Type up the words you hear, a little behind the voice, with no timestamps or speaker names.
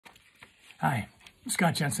Hi,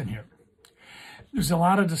 Scott Jensen here. There's a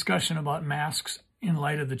lot of discussion about masks in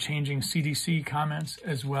light of the changing CDC comments,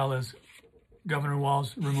 as well as Governor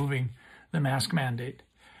Walz removing the mask mandate.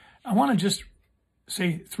 I want to just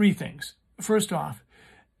say three things. First off,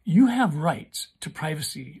 you have rights to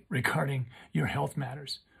privacy regarding your health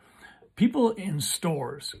matters. People in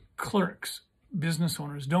stores, clerks, business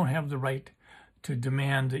owners don't have the right to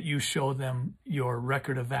demand that you show them your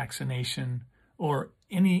record of vaccination or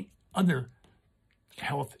any other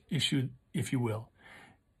health issue, if you will.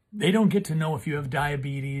 They don't get to know if you have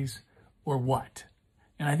diabetes or what.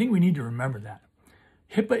 And I think we need to remember that.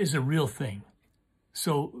 HIPAA is a real thing.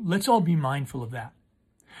 So let's all be mindful of that.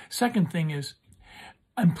 Second thing is,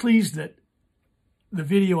 I'm pleased that the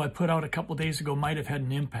video I put out a couple days ago might have had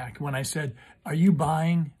an impact when I said, are you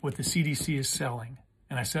buying what the CDC is selling?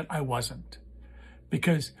 And I said I wasn't.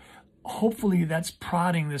 Because hopefully that's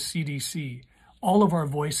prodding the CDC, all of our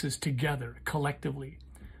voices together collectively,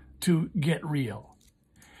 to get real.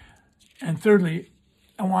 And thirdly,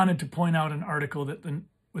 I wanted to point out an article that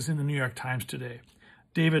was in the New York Times today.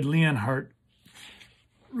 David Leonhardt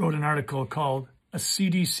wrote an article called A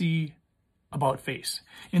CDC About Face.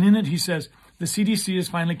 And in it he says, the CDC is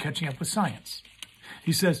finally catching up with science.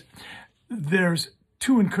 He says, there's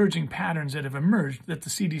two encouraging patterns that have emerged that the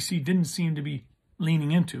CDC didn't seem to be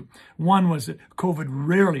leaning into. One was that COVID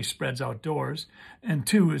rarely spreads outdoors. And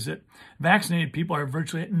two is that vaccinated people are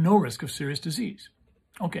virtually at no risk of serious disease.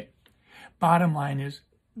 Okay, bottom line is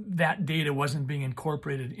that data wasn't being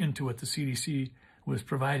incorporated into what the CDC was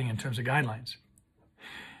providing in terms of guidelines.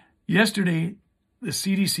 Yesterday, the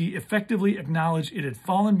CDC effectively acknowledged it had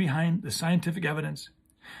fallen behind the scientific evidence.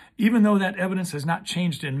 Even though that evidence has not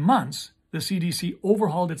changed in months, the CDC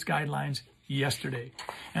overhauled its guidelines yesterday.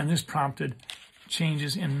 And this prompted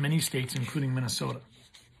changes in many states, including Minnesota.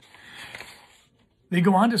 They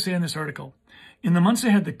go on to say in this article, in the months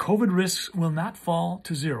ahead, the COVID risks will not fall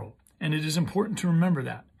to zero. And it is important to remember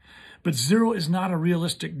that. But zero is not a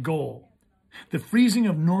realistic goal. The freezing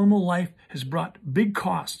of normal life has brought big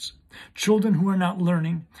costs. Children who are not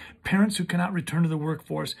learning, parents who cannot return to the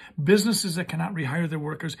workforce, businesses that cannot rehire their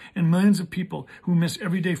workers, and millions of people who miss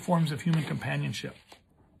everyday forms of human companionship.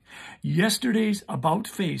 Yesterday's about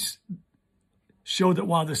face show that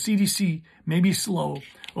while the CDC may be slow,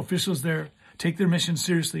 officials there take their mission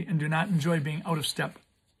seriously and do not enjoy being out of step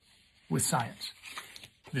with science.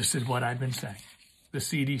 This is what I've been saying. The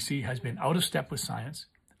CDC has been out of step with science.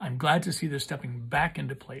 I'm glad to see they're stepping back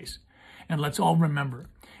into place. And let's all remember,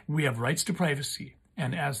 we have rights to privacy.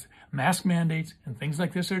 And as mask mandates and things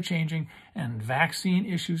like this are changing and vaccine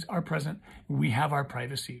issues are present, we have our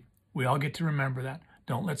privacy. We all get to remember that.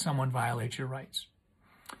 Don't let someone violate your rights.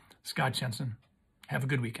 Scott Jensen, have a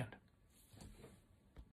good weekend.